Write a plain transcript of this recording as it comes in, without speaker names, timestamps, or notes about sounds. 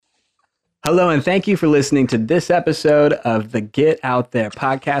Hello, and thank you for listening to this episode of the Get Out There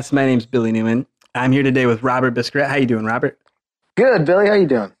podcast. My name's Billy Newman. I'm here today with Robert Biscuit. How you doing, Robert? Good, Billy. How you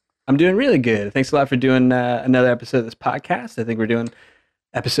doing? I'm doing really good. Thanks a lot for doing another episode of this podcast. I think we're doing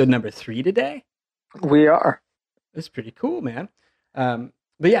episode number 3 today. We are. That's pretty cool, man.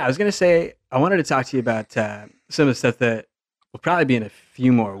 But yeah, I was gonna say I wanted to talk to you about some of the stuff that will probably be in a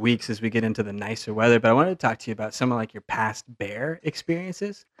few more weeks as we get into the nicer weather. But I wanted to talk to you about some of like your past bear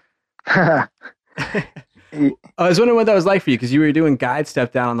experiences. I was wondering what that was like for you because you were doing guide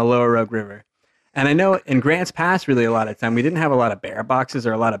stuff down on the Lower Rogue River. And I know in Grants Pass, really a lot of time, we didn't have a lot of bear boxes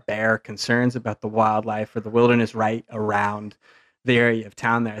or a lot of bear concerns about the wildlife or the wilderness right around the area of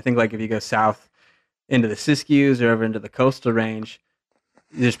town there. I think like if you go south into the Siskiyous or over into the coastal range,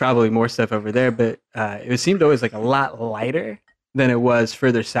 there's probably more stuff over there, but it seemed always like a lot lighter than it was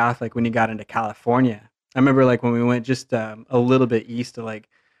further south, like when you got into California. I remember like when we went just a little bit east of like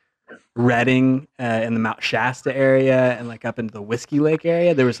Redding in the Mount Shasta area and like up into the Whiskey Lake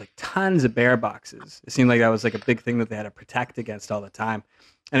area, there was like tons of bear boxes. It seemed like that was like a big thing that they had to protect against all the time.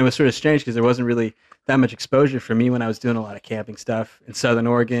 And it was sort of strange because there wasn't really that much exposure for me when I was doing a lot of camping stuff in Southern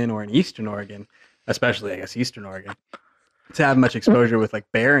Oregon or in Eastern Oregon, especially I guess Eastern Oregon, to have much exposure with like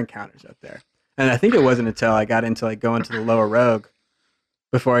bear encounters up there. And I think it wasn't until I got into like going to the Lower Rogue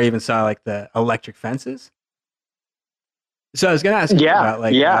before I even saw like the electric fences. So I was gonna ask you Yeah, about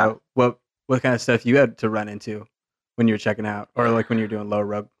like yeah. what kind of stuff you had to run into when you were checking out, or like when you're doing low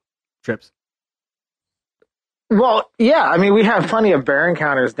road trips. Well, yeah. I mean, we have plenty of bear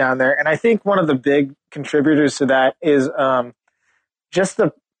encounters down there, and I think one of the big contributors to that is just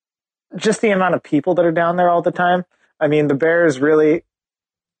the just the amount of people that are down there all the time. I mean, the bears really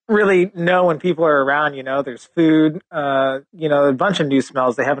know when people are around. There's food. A bunch of new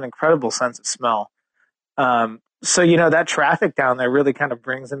smells. They have an incredible sense of smell. So that traffic down there really kind of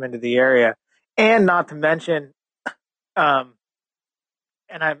brings them into the area, and not to mention, um,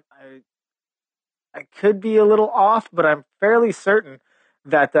 and I could be a little off, but I'm fairly certain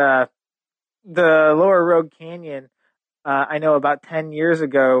that the Lower Rogue Canyon, I know about 10 years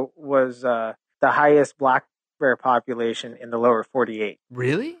ago, was the highest black bear population in the lower 48.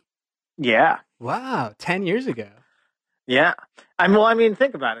 Really? Yeah. Wow, 10 years ago. Yeah. I mean,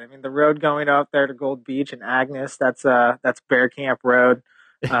 think about it. I mean, the road going up there to Gold Beach and Agnes, that's Bear Camp Road.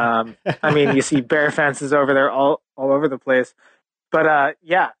 I mean, you see bear fences over there all over the place. But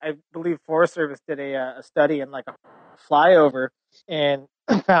yeah, I believe Forest Service did a study in like a flyover and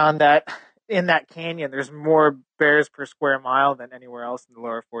found that in that canyon, there's more bears per square mile than anywhere else in the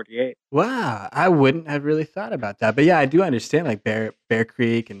lower 48. Wow, I wouldn't have really thought about that, but yeah, I do understand like Bear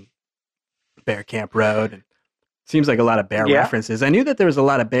Creek and Bear Camp Road, and seems like a lot of bear Yeah. references. I knew that there was a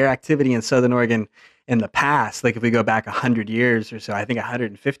lot of bear activity in Southern Oregon in the past. Like if we go back 100 years or so, I think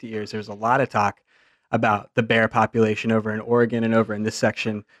 150 years, there's a lot of talk about the bear population over in Oregon and over in this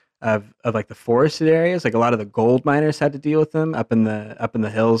section of like the forested areas. Like a lot of the gold miners had to deal with them up in the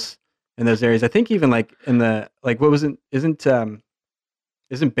hills in those areas. I think even like in the like what was it isn't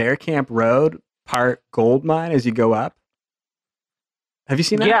Bear Camp Road part gold mine as you go up? Have you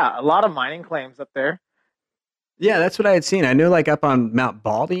seen that? Yeah, a lot of mining claims up there. Yeah, that's what I had seen. I know, like up on Mount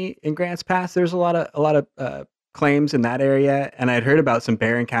Baldy in Grants Pass, there's a lot of claims in that area, and I'd heard about some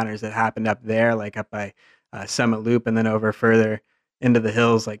bear encounters that happened up there, like up by Summit Loop, and then over further into the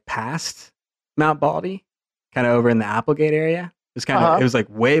hills, like past Mount Baldy, kind of over in the Applegate area. It Uh-huh. was like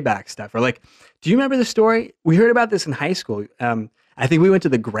way back stuff. Or like, do you remember the story? We heard about this in high school. I think we went to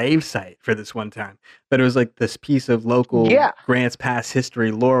the grave site for this one time, but it was like this piece of local Yeah. Grants Pass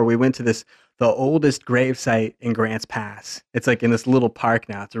history lore. We went to the oldest grave site in Grants Pass. It's like in this little park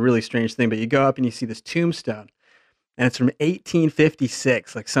now. It's a really strange thing, but you go up and you see this tombstone, and it's from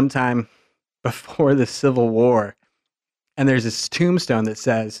 1856, like sometime before the Civil War. And there's this tombstone that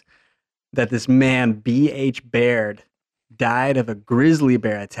says that this man, B.H. Baird, died of a grizzly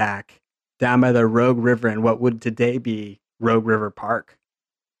bear attack down by the Rogue River in what would today be Rogue River Park,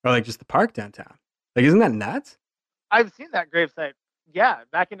 or like just the park downtown. Like, isn't that nuts? I've seen that gravesite. Yeah,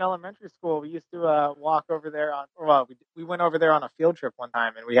 back in elementary school, we used to walk over there we went over there on a field trip one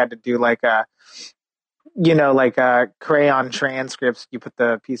time, and we had to do like crayon transcripts. You put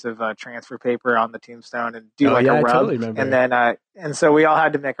the piece of transfer paper on the tombstone and do Oh like a yeah, I rub, totally and remember. then and so we all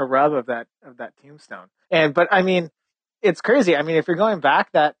had to make a rub of that tombstone. And but I mean, it's crazy. I mean, if you're going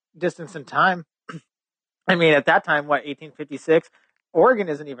back that distance in time, I mean, at that time, what 1856, Oregon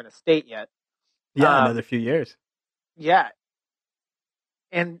isn't even a state yet. Yeah, another Um, few years. yeah,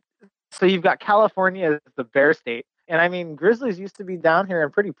 and so you've got California as the bear state, and I mean, grizzlies used to be down here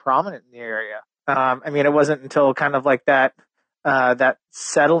and pretty prominent in the area. I mean, it wasn't until kind of like that. that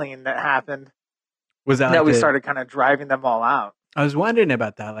settling that happened, Was that that like we a started kind of driving them all out. I was wondering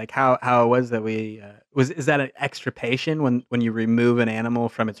about that, like how it was that we was is that an extirpation when you remove an animal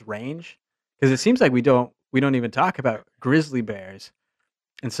from its range? Because it seems like we don't even talk about grizzly bears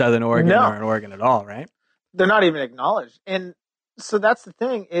in Southern Oregon or No, in Oregon at all, right? they're not even acknowledged. And so that's the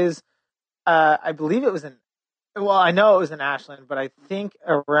thing is, I believe it was in, well, I know it was in Ashland, but I think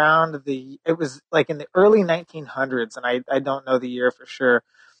around it was like in the early 1900s, and I don't know the year for sure,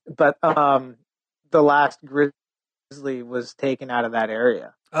 but the last grizzly was taken out of that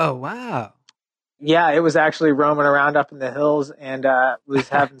area. Oh wow. Yeah, it was actually roaming around up in the hills and was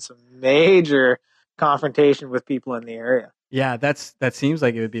having some major confrontation with people in the area. Yeah, that seems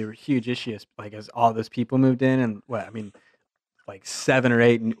like it would be a huge issue, like as all those people moved in, and what I mean, like seven or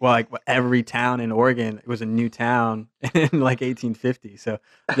eight, well, like every town in Oregon, it was a new town in like 1850. So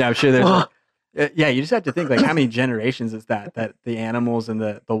yeah, I'm sure there's like, Well, yeah, you just have to think like how many generations is that the animals and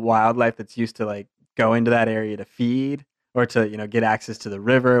the wildlife that's used to like go into that area to feed or to get access to the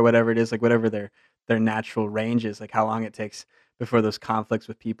river or whatever it is, like whatever their natural range is, like how long it takes before those conflicts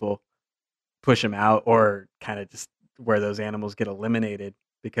with people push them out or kind of just where those animals get eliminated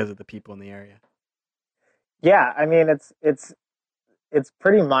because of the people in the area. yeah, I mean it's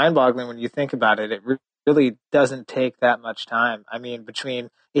pretty mind-boggling when you think about it. Really doesn't take that much time. I mean, between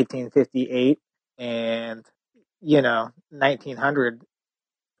 1858 and 1900,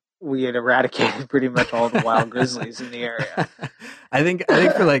 we had eradicated pretty much all the wild grizzlies in the area. I think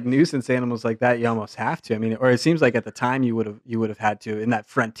for like nuisance animals like that, you almost have to. I mean, or it seems like at the time you would have had to in that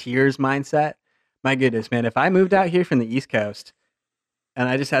frontiers mindset. My goodness, man, if I moved out here from the East Coast and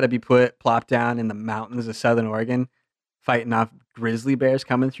I just had to be plopped down in the mountains of Southern Oregon, fighting off grizzly bears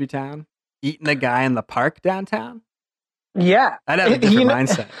coming through town, eating a guy in the park downtown, Yeah, I'd have a different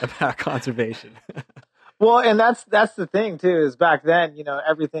mindset about conservation. well, and that's the thing too. Is back then,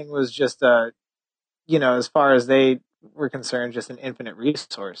 everything was just as far as they were concerned, just an infinite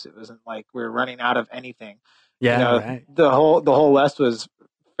resource. It wasn't like we were running out of anything. Yeah, right. The whole West was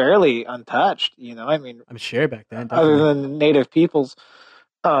fairly untouched. I mean, I'm sure back then, other definitely. than native peoples.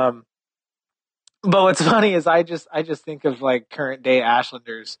 Um, but what's funny is I just think of like current day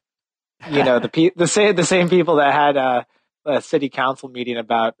Ashlanders. The same people that had a city council meeting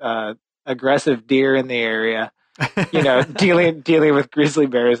about aggressive deer in the area. Dealing with grizzly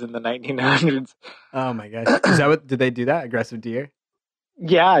bears in the 1900s. Oh my gosh, is that what did they do that aggressive deer?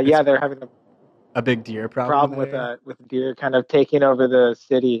 Yeah, It's yeah, they're having a a big deer problem in problem that area. with deer kind of taking over the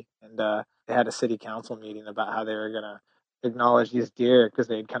city, and they had a city council meeting about how they were gonna acknowledge these deer because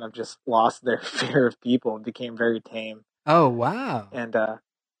they'd kind of just lost their fear of people and became very tame. Oh wow. And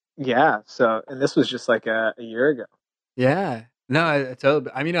yeah, and this was just like a year ago. Yeah. No, I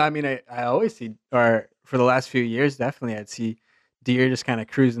totally. I always see, or for the last few years, definitely, I'd see deer just kind of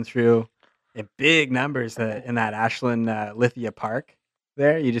cruising through in big numbers in that Ashland Lithia Park.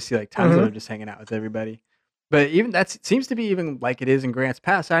 There, you just see like tons of Hmm. them just hanging out with everybody. But even that seems to be even like it is in Grants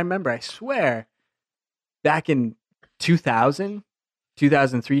Pass. I remember, I swear, back in 2000,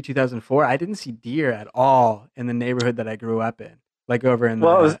 2003, 2004, I didn't see deer at all in the neighborhood that I grew up in. Like over in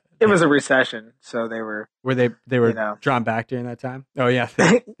Well, it the was a recession, so they were, where they you were know, drawn back during that time. Oh yeah,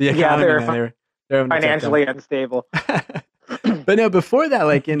 the yeah, they economy, were man. They're having a tough time. financially unstable. But no, before that,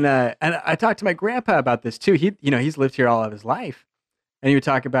 like and I talked to my grandpa about this too. He's lived here all of his life, and he would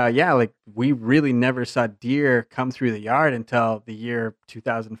talk about, yeah, like we really never saw deer come through the yard until the year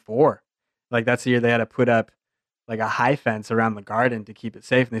 2004. Like that's the year they had to put up like a high fence around the garden to keep it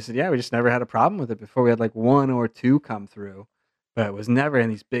safe. And they said, yeah, we just never had a problem with it before. We had like one or two come through, but it was never in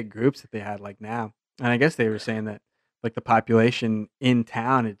these big groups that they had like now. And I guess they were saying that like the population in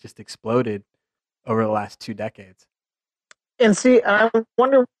town had just exploded over the last 2 decades. And see, I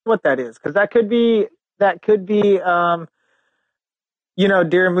wonder what that is, because that could be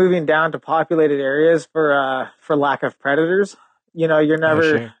deer moving down to populated areas for lack of predators. You're Oh, never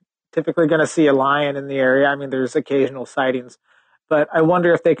sure. typically going to see a lion in the area. I mean, there's occasional sightings, but I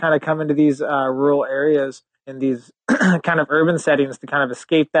wonder if they kind of come into these rural areas in these kind of urban settings to kind of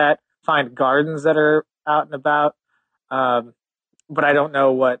escape that, find gardens that are out and about. Um, but I don't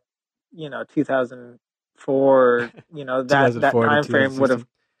know what 2004, that 2004 to time frame would have, 2016.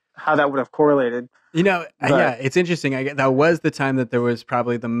 how that would have correlated. Yeah, But it's interesting. That was the time that there was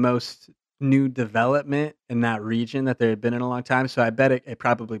probably the most new development in that region that there had been in a long time. So I bet it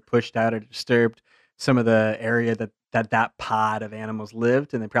probably pushed out or disturbed some of the area that pod of animals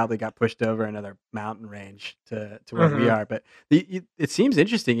lived, and they probably got pushed over another mountain range to where we mhm. are. But it seems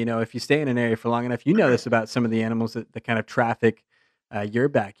interesting, if you stay in an area for long enough, this about some of the animals that kind of traffic your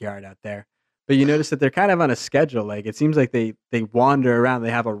backyard out there. But you notice that they're kind of on a schedule. Like it seems like they wander around.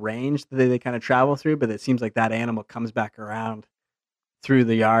 They have a range that they kind of travel through, but it seems like that animal comes back around through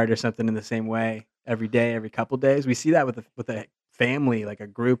the yard or something in the same way every day, every couple days. We see that with a family, like a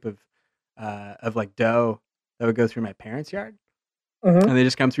group of like doe that would go through my parents' yard, Hmm. and they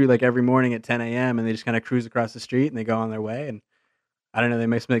just come through like every morning at 10 a.m. and they just kind of cruise across the street and they go on their way. And I don't know, they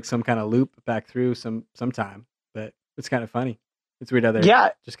must make some kind of loop back through sometime, but it's kind of funny. It's weird how they're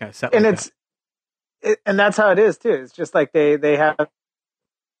Yeah, just kind of set and like that. and that's how it is too. It's just like they've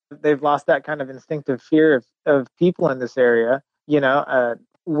lost that kind of instinctive fear of people in this area.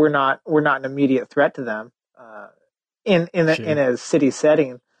 We're not an immediate threat to them in Sure. a city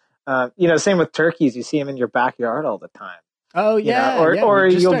setting. Same with turkeys. You see them in your backyard all the time. Oh yeah, Or yeah. We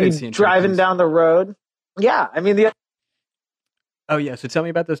just you'll started be seeing driving turkeys. down the road. Yeah, I mean the Oh yeah. So tell me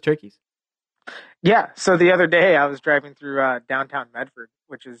about those turkeys. yeah. So the other day I was driving through downtown Medford,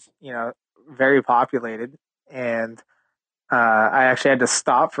 which is very populated, and I actually had to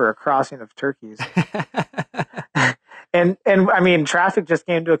stop for a crossing of turkeys. And I mean, traffic just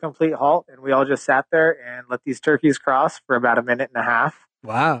came to a complete halt, and we all just sat there and let these turkeys cross for about a minute and a half,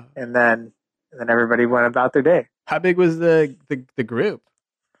 Wow. and then everybody went about their day. How big was the group?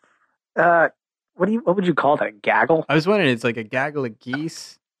 Uh, what would you call that? A gaggle? I was wondering. It's like a gaggle of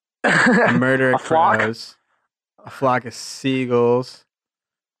geese, a murder A of flock? crows, a flock of seagulls,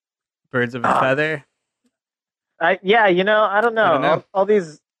 birds of a Um, feather. yeah, I don't I know. don't know. All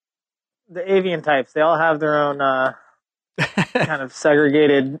these the avian types, they all have their own kind of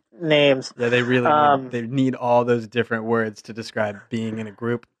segregated names. Yeah, they really need Um, they need all those different words to describe being in a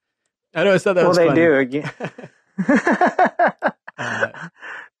group. I always thought that well, was they funny. do. uh,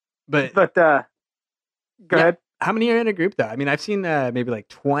 but But go yeah, ahead. how many are in a group though? I mean, I've seen maybe like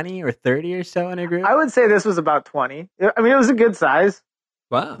 20 or 30 or so in a group. I would say this was about 20. I mean, it was a good size,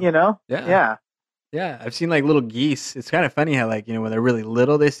 Wow. you know? Yeah. Yeah. Yeah, I've seen like little geese. It's kind of funny how like when they're really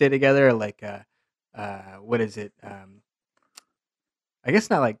little they stay together. Like what is it? I guess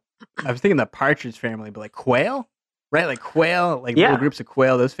not like I was thinking the partridge family, but like quail, right? Like quail, like little Yeah. groups of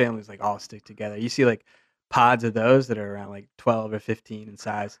quail. Those families like all stick together. You see like pods of those that are around like 12 or 15 in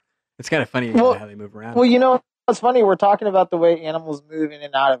size. It's kind of funny Well, how they move around. well, it's funny. We're talking about the way animals move in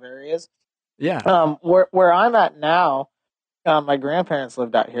and out of areas. Yeah. Where I'm at now, my grandparents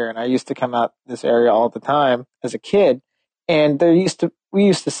lived out here, and I used to come out this area all the time as a kid. And we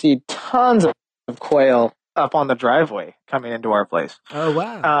used to see tons of quail up on the driveway coming into our place. Oh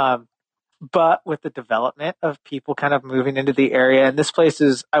wow. Um, but with the development of people kind of moving into the area, and this place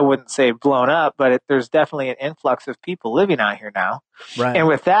is, I wouldn't say blown up, but there's definitely an influx of people living out here now. And Right.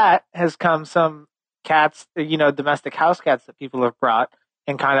 with that has come some cats, domestic house cats that people have brought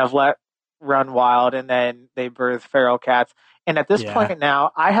and kind of let run wild, and then they birth feral cats. And at this Yeah. point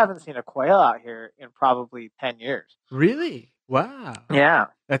now, I haven't seen a quail out here in probably 10 years. Really? Wow. Yeah.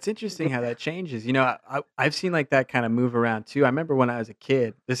 That's interesting how that changes. I've seen like that kind of move around too. I remember when I was a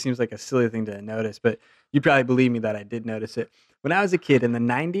kid, this seems like a silly thing to notice, but you probably believe me that I did notice it. When I was a kid in the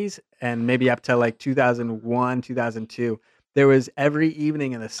 90s and maybe up to like 2001, 2002, there was every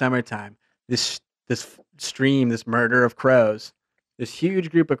evening in the summertime this stream, this murder of crows, this huge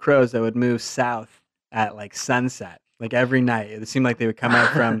group of crows that would move south at like sunset, like every night. It seemed like they would come out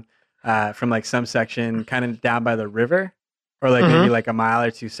from like some section kind of down by the river or like maybe Hmm. like a mile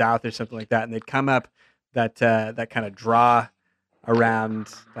or two south or something like that, and they'd come up that kind of draw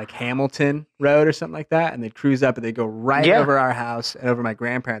around like Hamilton Road or something like that, and they'd cruise up and they'd go right Yeah. over our house and over my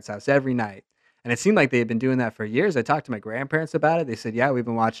grandparents' house every night. And it seemed like they had been doing that for years. I talked to my grandparents about it. They said, "Yeah, we've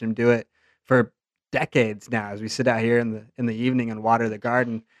been watching them do it for decades now." As we sit out here in the evening and water the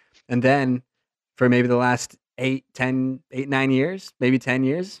garden, and then for maybe the last 8, 9 years, maybe 10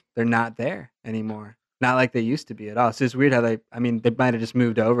 years, they're not there anymore. Not like they used to be at all. So it's weird how I mean, they might have just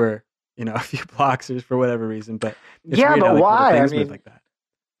moved over, a few blocks or for whatever reason, but it's Yeah, weird but how like little why? I things move mean, like that.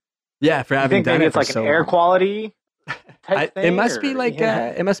 Yeah, for you having think done maybe it it's for like an so air long. quality type It thing, must be or like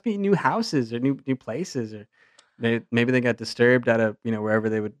it must be new houses or new places or maybe they got disturbed out of wherever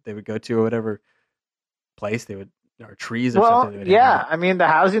they would go to or whatever place they would or trees or something Well, they would hang yeah. out. I mean, the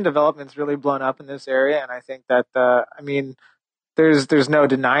housing development's really blown up in this area, and I think that I mean, there's no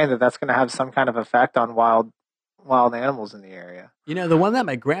denying that that's going to have some kind of effect on wild animals in the area. The one that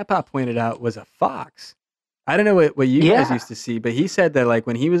my grandpa pointed out was a fox. I don't know what you guys Yeah. used to see, but he said that like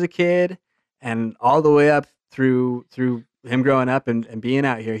when he was a kid and all the way up through him growing up and being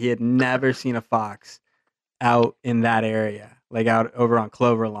out here, he had never seen a fox out in that area, like out over on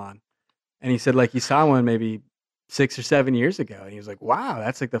Clover Lawn. And he said like he saw one maybe 6 or 7 years ago, and he was like, "Wow,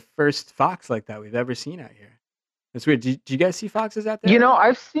 that's like the first fox like that we've ever seen out here." It's weird. Do you guys see foxes out there You ever? know,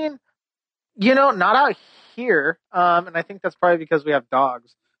 I've seen. Not out here, and I think that's probably because we have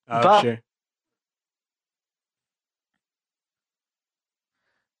dogs. Oh, But sure.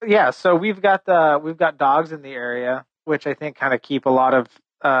 yeah, so we've got dogs in the area, which I think kind of keep a lot of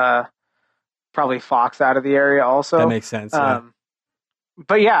uh, probably fox out of the area That also. makes sense. Yeah. Um,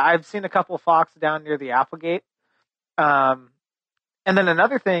 but yeah, I've seen a couple of fox down near the Applegate. Um, and then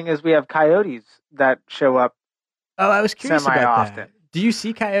another thing is we have coyotes that show up Oh, I was curious semi about often. that. Do you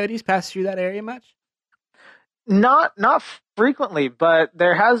see coyotes pass through that area much? Not frequently, but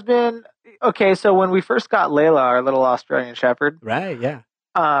there has been. Okay, so when we first got Layla, our little Australian Shepherd, Right. Yeah.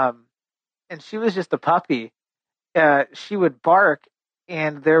 um, and she was just a puppy, she would bark,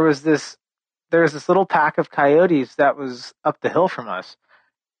 and there was this little pack of coyotes that was up the hill from us,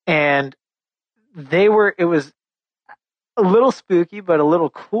 and it was a little spooky, but a little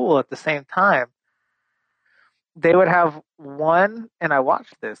cool at the same time. They would have one, and I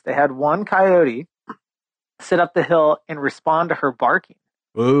watched this. They had one coyote sit up the hill and respond to her barking.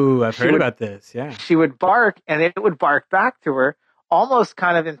 Ooh, I've She heard would about this. Yeah. she would bark, and it would bark back to her, almost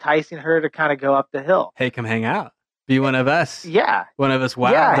kind of enticing her to kind of go up the hill. Hey, come hang out. Be one of us. Yeah, One of us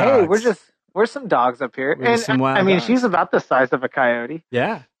wild yeah. Hey, we're dogs. just we're some dogs up here, We're just and some I wild mean she's dogs. about the size of a coyote,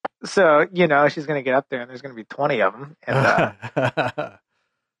 Yeah. so she's gonna get up there, and there's gonna be 20 of them, and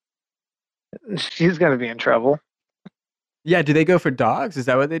she's gonna be in trouble. Yeah. Do they go for dogs? Is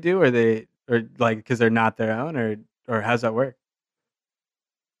that what they do? Or like, because they're not their own, or how's that work?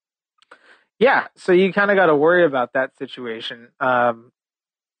 Yeah, so you kind of got to worry about that situation.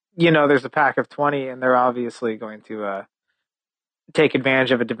 There's a pack of 20, and they're obviously going to take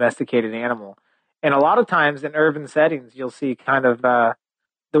advantage of a domesticated animal. And a lot of times in urban settings, you'll see kind of the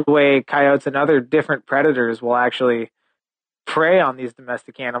way coyotes and other different predators will actually prey on these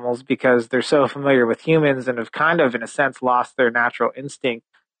domestic animals because they're so familiar with humans and have kind of, in a sense, lost their natural instinct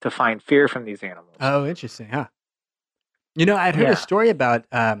to find fear from these animals. Oh, interesting, huh? I'd heard a Yeah. story about,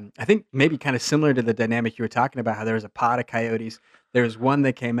 I think maybe kind of similar to the dynamic you were talking about, how there was a pod of coyotes. There was one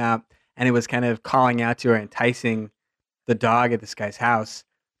that came out and it was kind of calling out to her, enticing the dog at this guy's house.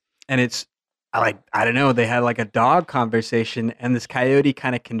 And it's I don't know, they had like a dog conversation, and this coyote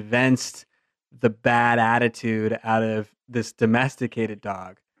kind of convinced the bad attitude out of this domesticated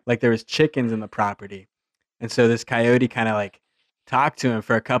dog. Like there was chickens in the property. And so this coyote kind of like talked to him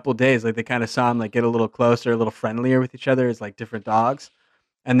for a couple days. Like they kind of saw him like get a little closer, a little friendlier with each other as like different dogs.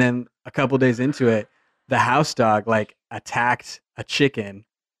 And then a couple days into it, the house dog like attacked a chicken.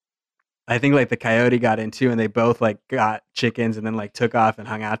 I think like the coyote got into, and they both like got chickens and then like took off and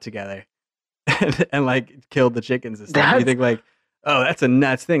hung out together and like killed the chickens and stuff. And you That's think like, oh, that's a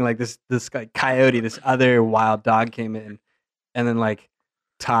nuts thing. Like this like coyote, this other wild dog came in and then like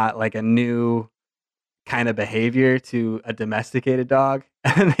taught like a new kind of behavior to a domesticated dog,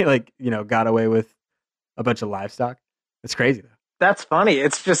 and they like got away with a bunch of livestock. It's crazy though. that's funny.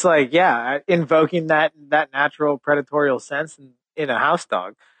 It's just like, yeah, invoking that natural predatorial sense in a house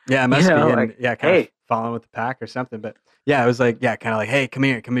dog. Yeah, it must be, and Like, yeah, kind of hey, following with the pack or something. But yeah, it was like yeah, kind of like hey, come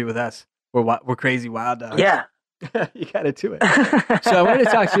here with us. We're crazy wild dogs. yeah. You got to do it. So I wanted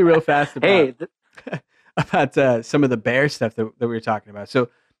to talk to you real fast about Hey, about some of the bear stuff that we were talking about. So,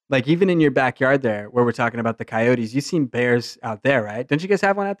 like, even in your backyard there, where we're talking about the coyotes, you've seen bears out there, right? Don't you guys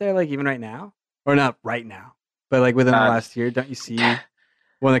have one out there, like, even right now? Or not right now, but like within the uh, last year, don't you see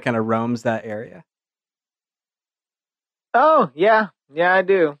one that kind of roams that area? oh yeah, yeah, I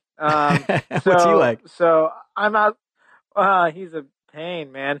do. What's he So like? so I'm out. He's a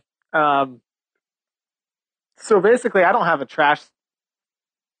pain, man. Um, so basically, I don't have a trash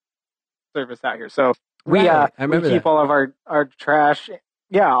service out here. So we uh Right. I we remember keep that. all of our trash,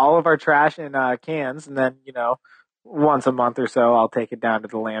 yeah, all of our trash in cans, and then once a month or so, I'll take it down to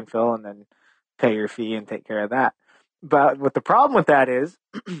the landfill and then pay your fee and take care of that. But what the problem with that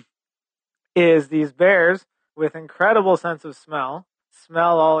is these bears with incredible sense of smell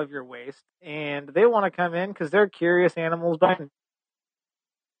all of your waste, and they want to come in because they're curious animals by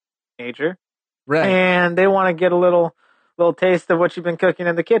nature, Right. and they want to get a little taste of what you've been cooking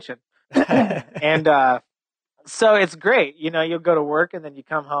in the kitchen. And so it's great. You'll go to work and then you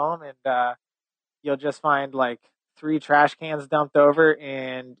come home and you'll just find like three trash cans dumped over,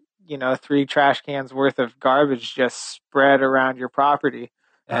 and three trash cans worth of garbage just spread around your property.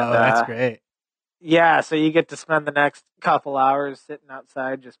 And Oh, that's great. yeah, so you get to spend the next couple hours sitting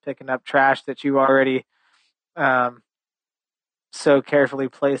outside just picking up trash that you already um, so carefully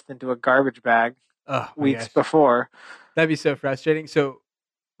placed into a garbage bag Oh my weeks gosh, before. that'd be so frustrating. So,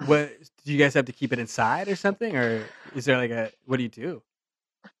 what do you guys have to keep it inside or something, or is there like a what do you do?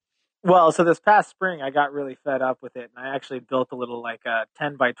 Well, so this past spring, I got really fed up with it, and I actually built a little like a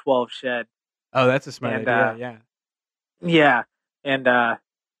 10 by 12 shed Oh, that's a smart And idea. Yeah. yeah, and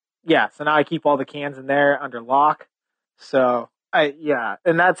yeah, so now I keep all the cans in there under lock. So I yeah,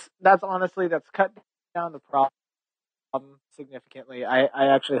 and that's honestly that's cut down the problem significantly. I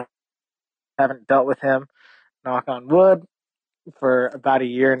actually haven't dealt with him, knock on wood, for about a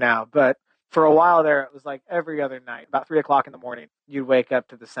year now. But for a while there, it was like every other night, about 3 o'clock in the morning, you'd wake up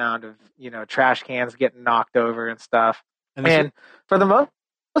to the sound of trash cans getting knocked over and stuff. And this. And for the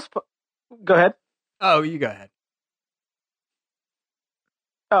go ahead. Oh, you go ahead.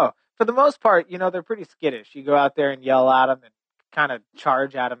 Oh, for the most part, they're pretty skittish. You go out there and yell at them and kind of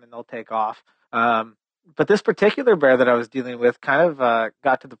charge at them, and they'll take off. But this particular bear that I was dealing with kind of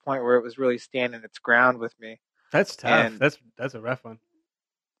got to the point where it was really standing its ground with me. That's tough. And That's a rough one.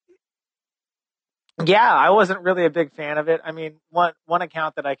 yeah, I wasn't really a big fan of it. I mean, one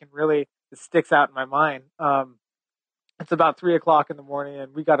account that I can really that sticks out in my mind. It's about 3 o'clock in the morning,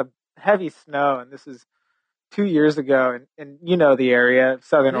 and we got a heavy snow, and this is 2 years ago, and the area,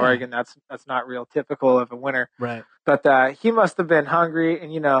 Southern Yeah. Oregon. That's not real typical of a winter. Right. But he must have been hungry,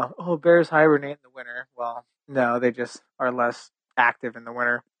 and oh, bears hibernate in the winter. Well, no, they just are less active in the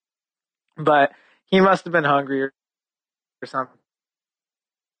winter. But he must have been hungry or something.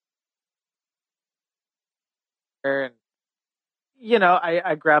 And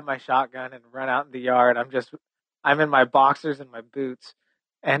I grab my shotgun and run out in the yard. I'm in my boxers and my boots,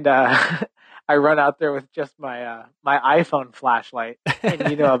 and I run out there with just my iPhone flashlight, and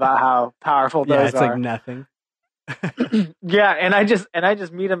you know about how powerful Yeah, those it's like are. nothing. Yeah, and I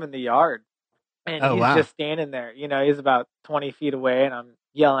just meet him in the yard, and Oh he's wow. just standing there. He's about 20 feet away, and I'm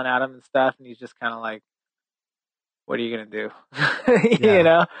yelling at him and stuff, and he's just kind of like, "What are you gonna do?" you Yeah.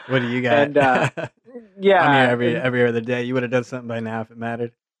 know, What do you got? and I'm here yeah, every other day. You would have done something by now if it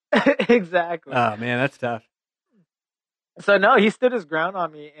mattered. exactly. Oh man, that's tough. So no, he stood his ground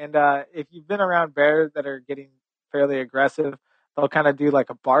on me, and if you've been around bears that are getting fairly aggressive, they'll kind of do like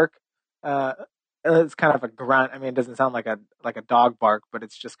a bark. Uh, it's kind of a grunt. I mean, it doesn't sound like a dog bark, but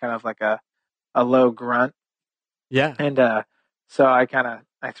it's just kind of like a low grunt. Yeah. And so I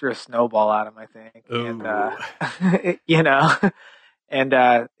threw a snowball at him, I think, and Ooh. you know,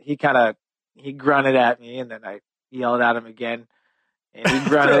 and he grunted at me, and then I yelled at him again, and he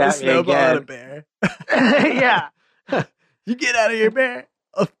grunted Throwing a at me snowball at a again. bear. Yeah. You get out of here, bear.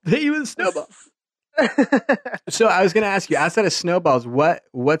 I'll hit you with a snowball. So I was gonna ask you, outside of snowballs, what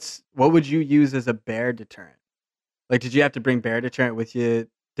would you use as a bear deterrent? Like, did you have to bring bear deterrent with you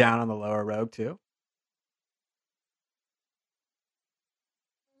down on the lower rogue too?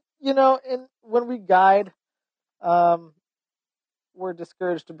 And when we guide, um, we're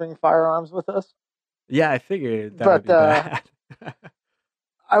discouraged to bring firearms with us. Yeah, I figured that would But be bad.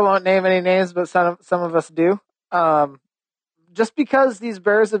 I won't name any names, but some of us do. Um, just because these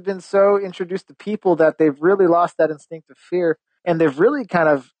bears have been so introduced to people that they've really lost that instinctive fear, and they've really kind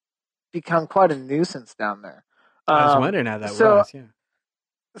of become quite a nuisance down there. I was Um, wondering how that so was. Yeah.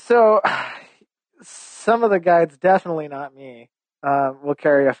 so some of the guides, definitely not me, will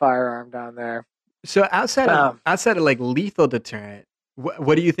carry a firearm down there. So outside of Um, outside of like lethal deterrent,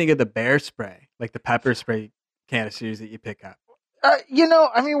 what do you think of the bear spray, like the pepper spray canisters that you pick up? I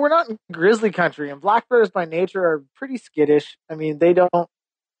mean, we're not in grizzly country, and black bears by nature are pretty skittish. I mean, they don't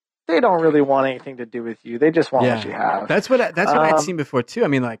really want anything to do with you. They just want what you Yeah, have. that's what I'd Um, seen before too. I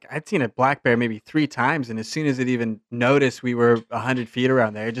mean, like I'd seen a black bear maybe 3 times, and as soon as it even noticed we were 100 feet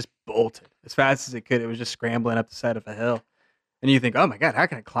around there, it just bolted as fast as it could. It was just scrambling up the side of a hill, and you think, "Oh my god, how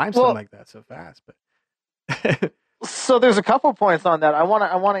can I climb something well, like that so fast?" But so there's a couple points on that. I want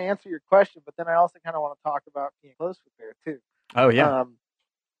to answer your question, but then I also kind of want to talk about being close with bears too. oh yeah, Um,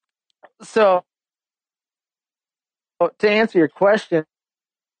 so to answer your question,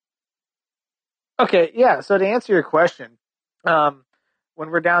 okay, yeah. So to answer your question, um, when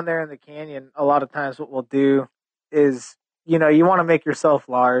we're down there in the canyon, a lot of times what we'll do is, you want to make yourself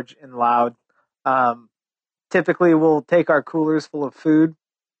large and loud. Um, Typically, we'll take our coolers full of food,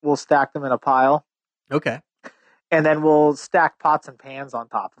 we'll stack them in a pile, okay, and then we'll stack pots and pans on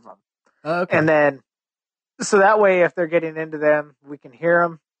top of them. And okay, then, so that way, if they're getting into them, we can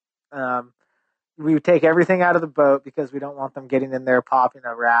hear them. We take everything out of the boat because we don't want them getting in there, popping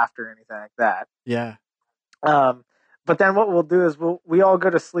a raft or anything like that. yeah. Um, but then what we'll do is we all go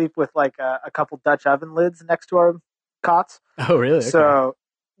to sleep with like a couple Dutch oven lids next to our cots. Oh really? Okay. So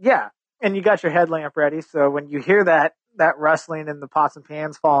yeah, and you got your headlamp ready. So when you hear that rustling and the pots and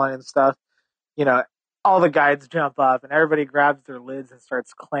pans falling and stuff, you know, all the guides jump up and everybody grabs their lids and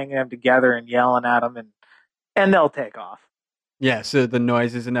starts clanging them together and yelling at them, and they'll take off. Yeah, so the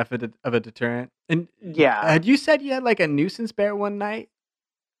noise is enough of a deterrent. And Yeah. had you said you had like a nuisance bear one night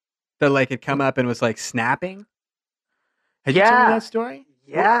that like had come up and was like snapping. Had you told me that Yeah, story?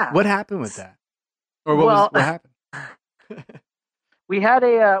 yeah. What happened with that? Or Well, what happened? we had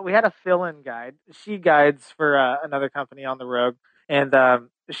a fill-in guide. She guides for another company on the road, and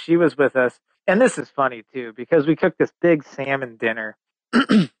she was with us. And this is funny too because we cooked this big salmon dinner,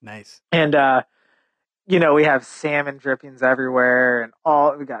 Nice. and we have salmon drippings everywhere, and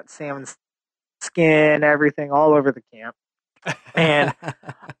all we got salmon skin, everything all over the camp, and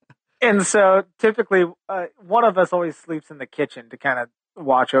so typically one of us always sleeps in the kitchen to kind of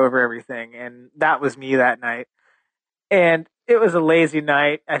watch over everything, and that was me that night. And it was a lazy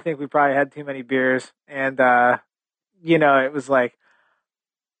night. I think we probably had too many beers, and it was like,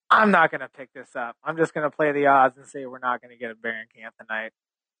 I'm not gonna pick this up. I'm just gonna play the odds and say we're not gonna get a bear in camp tonight.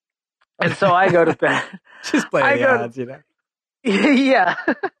 And so I go to bed. Just play I the go to odds, you know. yeah.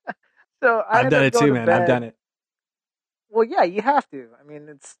 So I I've end done up it going too, to man. I've bed. done it. Well, yeah, you have to. I mean,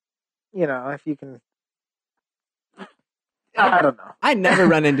 it's if you can. I don't know. I never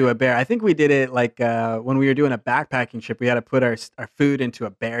run into a bear. I think we did it like when we were doing a backpacking trip. We had to put our food into a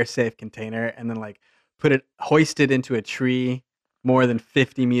bear safe container and then like hoist it into a tree more than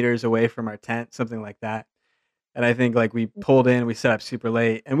 50 meters away from our tent, something like that. And I think like we pulled in, we set up super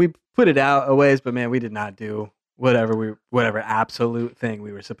late, and we put it out a ways. But man, we did not do whatever absolute thing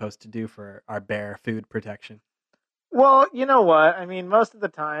we were supposed to do for our bear food protection. Well, you know what? I mean, most of the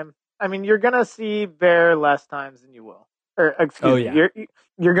time, I mean, you're gonna see bear less times than you will, or Oh excuse me, yeah.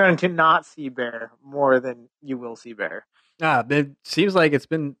 you're going to not see bear more than you will see bear. It seems like it's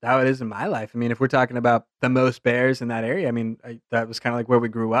been how it is in my life. I mean, if we're talking about the most bears in that area, I mean, that was kind of like where we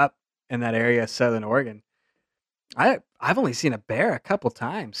grew up in that area, Southern Oregon. I've only seen a bear a couple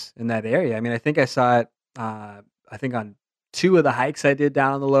times in that area. I mean, I think I saw it. I think on two of the hikes I did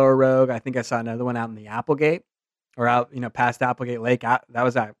down on the Lower Rogue. I think I saw another one out in the Applegate, or out past Applegate Lake. That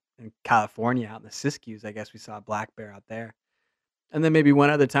was out in California, out in the Siskiyous. I guess we saw a black bear out there, and then maybe one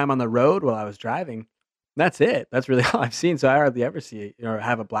other time on the road while I was driving. That's it. That's really all I've seen. So I hardly ever see it or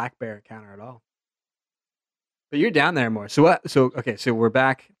have a black bear encounter at all. But you're down there more. So what? So okay. So we're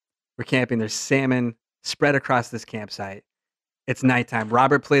back. We're camping. There's salmon spread across this campsite. It's nighttime.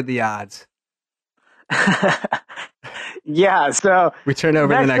 Robert played the odds. Yeah. So We turn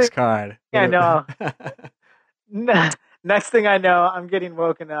over the next thing next card. I know, next thing I know, I'm getting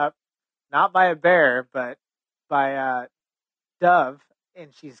woken up not by a bear, but by Dove,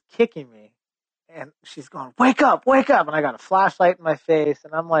 and she's kicking me, and she's going, wake up!" And I got a flashlight in my face,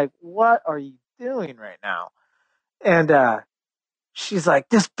 and I'm like, "What are you doing right now?" And she's like,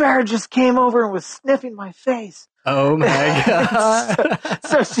 "This bear just came over and was sniffing my face." Oh my so, god!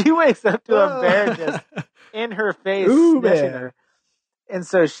 so she wakes up to a bear Whoa! just in her face Ooh sniffing man! her. And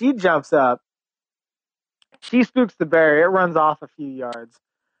so she jumps up, she spooks the bear, it runs off a few yards,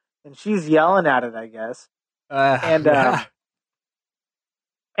 and she's yelling at it, I guess. And Yeah.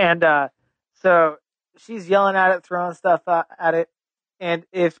 and so she's yelling at it, throwing stuff at it. And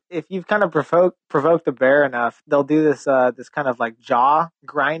if you've kind of provoked the bear enough, they'll do this kind of like jaw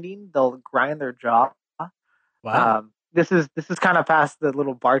grinding. They'll grind their jaw. Wow. This is kind of past the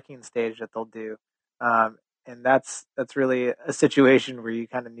little barking stage that they'll do, and that's really a situation where you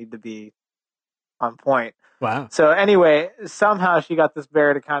kind of need to be on point. Wow. So anyway, somehow she got this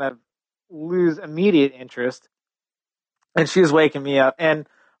bear to kind of lose immediate interest, and she was waking me up. And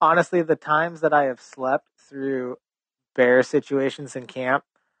honestly, the times that I have slept through bear situations in camp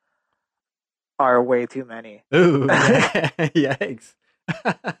are way too many. Ooh yeah. Yikes.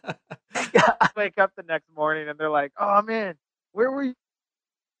 I wake up the next morning and they're like, "Oh man, where were you?"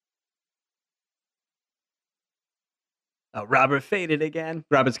 Oh, Robert faded again.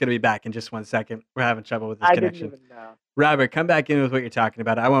 Robert's gonna be back in just 1 second. We're having trouble with this I didn't connection. even know. Robert, come back in with what you're talking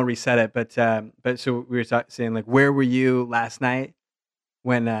about. I won't reset it, but so we were saying like, where were you last night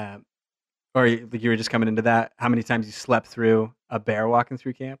when, or like you were just coming into that? How many times you slept through a bear walking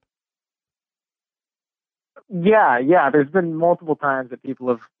through camp? Yeah, yeah. There's been multiple times that people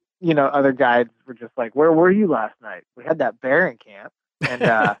have, other guides were just like, "Where were you last night? We had that bear in camp," and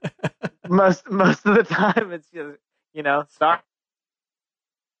most of the time it's just, sorry.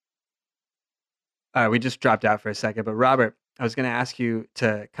 All right, we just dropped out for a second, but Robert, I was going to ask you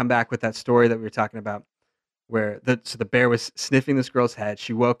to come back with that story that we were talking about, where the bear was sniffing this girl's head.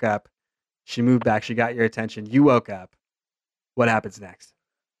 She woke up, she moved back, she got your attention. You woke up. What happens next?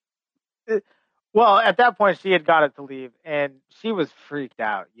 Well, at that point, she had got it to leave, and she was freaked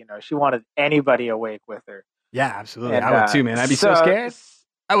out. She wanted anybody awake with her, Yeah, absolutely. and I would too, man. I'd be so so scared.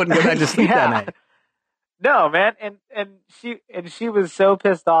 I wouldn't go back to sleep that yeah. night. No, man, and she was so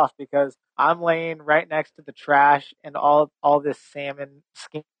pissed off because I'm laying right next to the trash and all this salmon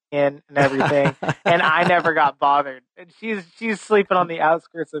skin. and everything, and I never got bothered. And she's sleeping on the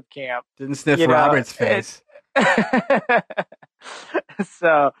outskirts of camp, Didn't sniff you know. Robert's face.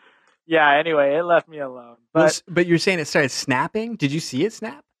 So yeah. Anyway, it left me alone. Well, But but you're saying it started snapping. Did you see it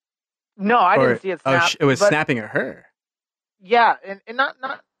snap? no, I didn't Or see it snap. it was But snapping at her. yeah, and not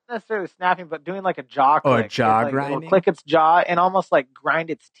necessarily snapping, but doing like a jaw Oh, a click. jaw It'll grinding. click its jaw and almost like grind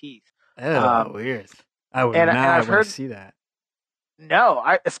its teeth. Oh, Um, weird. I would and not I've want to heard, see that. no,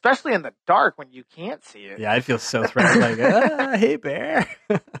 I especially in the dark when you can't see it. Yeah, I'd feel so threatened. Like, hey, bear.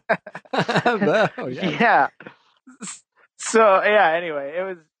 Oh, yeah. Yeah. So yeah.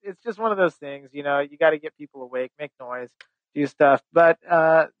 Anyway, it's just one of those things. You got to get people awake, make noise, do stuff. But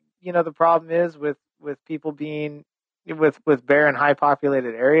the problem is with people being with bare and high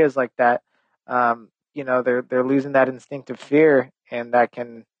populated areas like that. They're losing that instinctive fear, and that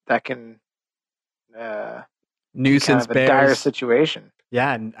can be kind Nuisance of a dire bears. situation.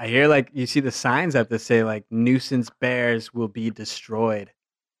 Yeah, and I hear like you see the signs up that say like nuisance bears will be destroyed.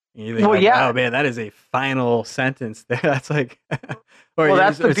 And you think Well, like, yeah. oh man, that is a final sentence there. That's like, or, Well,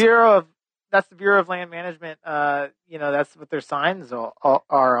 it's- it's- that's the Bureau of Land Management. That's what their signs are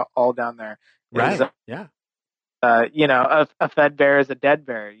all down there. Is right? Yeah. a fed bear is a dead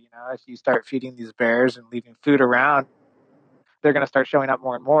bear. If you start feeding these bears and leaving food around, they're going to start showing up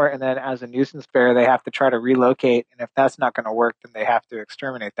more and more. And then as a nuisance bear, they have to try to relocate. And if that's not going to work, then they have to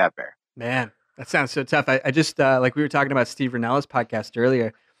exterminate that bear. Man, that sounds so tough. I just like we were talking about Steve Rinella's podcast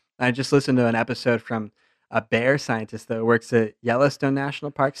earlier. I just listened to an episode from a bear scientist that works at Yellowstone National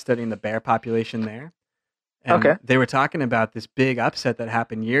Park studying the bear population there. And Okay. they were talking about this big upset that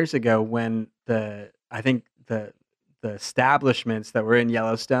happened years ago when I think the establishments that were in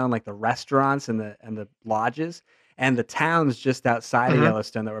Yellowstone, like the restaurants and the lodges and the towns just outside of Mm-hmm.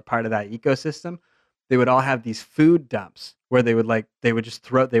 Yellowstone that were part of that ecosystem, they would all have these food dumps where they would just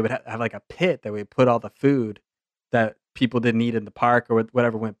they would have like a pit that would put all the food that people didn't eat in the park or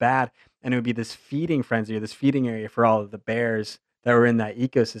whatever went bad, and it would be this feeding frenzy or this feeding area for all of the bears that were in that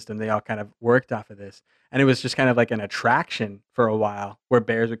ecosystem. They all kind of worked off of this, and it was just kind of like an attraction for a while where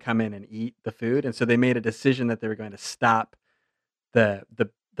bears would come in and eat the food. And so they made a decision that they were going to stop the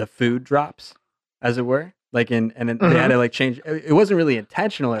food drops, as it were. Like and then they had Mm-hmm. to like change. It wasn't really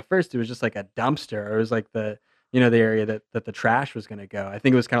intentional at first. It was just like a dumpster, or it was like the area that the trash was going to go. I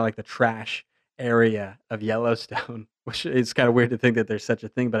think it was kind of like the trash area of Yellowstone, which is kind of weird to think that there's such a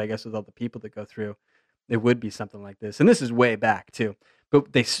thing. But I guess with all the people that go through, it would be something like this. And this is way back too.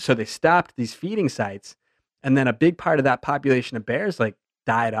 But they stopped these feeding sites, and then a big part of that population of bears like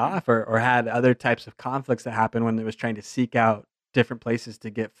died off or had other types of conflicts that happened when it was trying to seek out different places to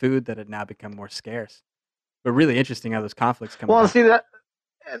get food that had now become more scarce. But really interesting how those conflicts come Well, about. see that,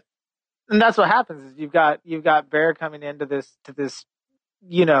 and that's what happens is you've got bear coming into this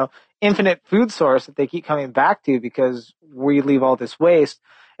infinite food source that they keep coming back to because we leave all this waste.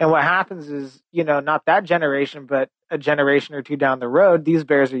 And what happens is, not that generation, but a generation or two down the road, these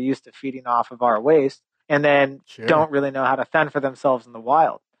bears are used to feeding off of our waste and then Sure. don't really know how to fend for themselves in the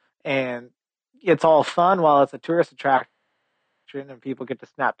wild. And it's all fun while it's a tourist attraction and people get to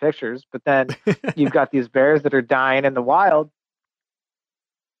snap pictures. But then you've got these bears that are dying in the wild.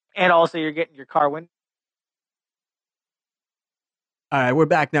 And also you're getting your car window. All right, we're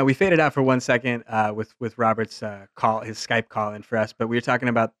back now. We faded out for 1 second with Robert's call, his Skype call in for us, but we were talking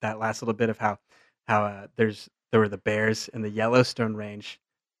about that last little bit of how there were the bears in the Yellowstone range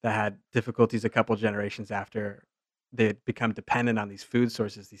that had difficulties a couple generations after they had become dependent on these food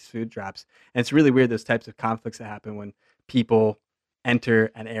sources, these food drops. And it's really weird those types of conflicts that happen when people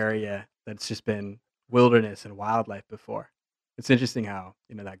enter an area that's just been wilderness and wildlife before. It's interesting how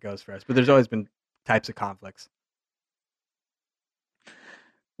that goes for us, but there's always been types of conflicts.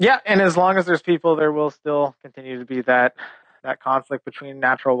 Yeah, and as long as there's people, there will still continue to be that conflict between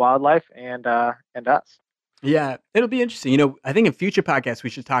natural wildlife and us. Yeah, it'll be interesting. I think in future podcasts we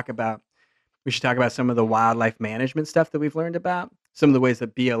should talk about some of the wildlife management stuff that we've learned about, some of the ways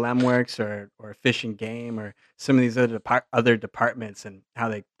that BLM works, or Fish and Game, or some of these other departments and how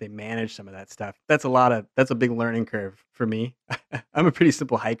they manage some of that stuff. That's a big learning curve for me. I'm a pretty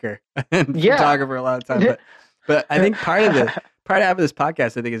simple hiker and Yeah. photographer a lot of time, but I think part of having this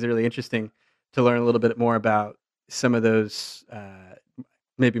podcast, I think, is really interesting to learn a little bit more about some of those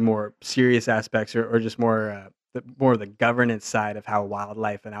maybe more serious aspects, or just more of the governance side of how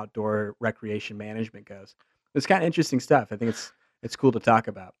wildlife and outdoor recreation management goes. It's kind of interesting stuff. I think it's cool to talk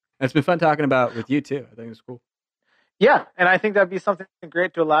about. And it's been fun talking about with you too. I think it's cool. Yeah, and I think that'd be something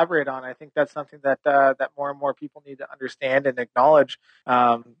great to elaborate on. I think that's something that more and more people need to understand and acknowledge,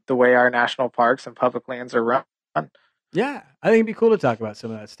 the way our national parks and public lands are run. Yeah, I think it'd be cool to talk about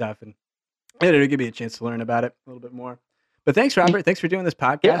some of that stuff, and it'll give me a chance to learn about it a little bit more. But thanks, Robert. Thanks for doing this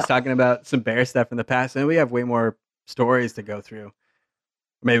Yeah. podcast, talking about some bear stuff in the past. And we have way more stories to go through.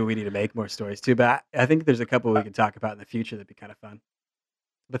 Maybe we need to make more stories too. But I think there's a couple we could talk about in the future that'd be kind of fun.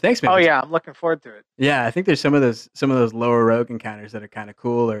 But thanks, man. Oh yeah, I'm looking forward to it. Yeah, I think there's some of those lower rogue encounters that are kind of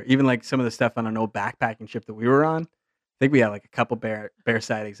cool, or even like some of the stuff on an old backpacking ship that we were on. I think we had like a couple bear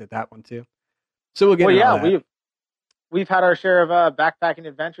sightings at that one too. So we'll get Well, into all yeah, that. we've had our share of backpacking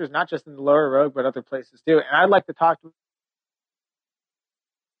adventures, not just in the Lower Rogue, but other places too. And I'd like to talk with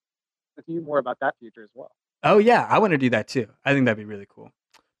you more about that future as well. Oh yeah, I want to do that too. I think that'd be really cool.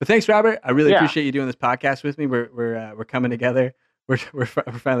 But thanks, Robert. I really Yeah, appreciate you doing this podcast with me. We're coming together. We're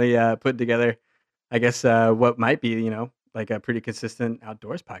finally putting together. I guess what might be like a pretty consistent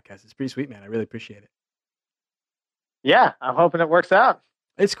outdoors podcast. It's pretty sweet, man. I really appreciate it. yeah, I'm hoping it works out.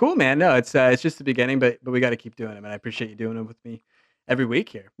 It's cool, man. No, it's just the beginning, but we got to keep doing it, man. I appreciate you doing it with me every week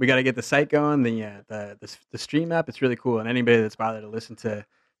here. We got to get the site going, the stream up. It's really cool, and anybody that's bothered to listen to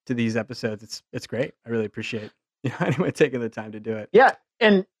these episodes, it's great. I really appreciate anyone taking the time to do it. Yeah,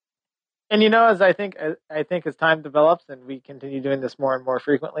 and as I think as time develops and we continue doing this more and more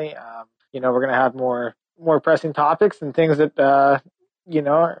frequently, we're going to have more pressing topics and things that are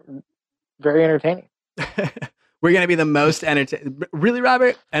very entertaining. We're gonna be the most entertaining, really,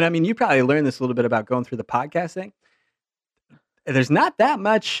 Robert. And I mean, you probably learned this a little bit about going through the podcast thing. There's not that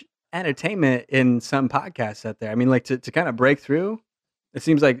much entertainment in some podcasts out there. I mean, like to kind of break through, it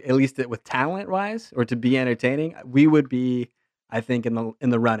seems like at least with talent wise, or to be entertaining, we would be, I think, in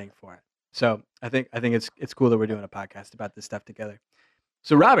the running for it. So I think it's cool that we're doing a podcast about this stuff together.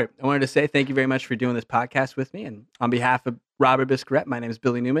 So Robert, I wanted to say thank you very much for doing this podcast with me. And on behalf of Robert Biscarette, my name is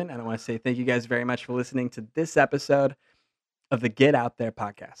Billy Newman. And I want to say thank you guys very much for listening to this episode of the Get Out There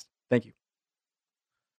podcast. Thank you.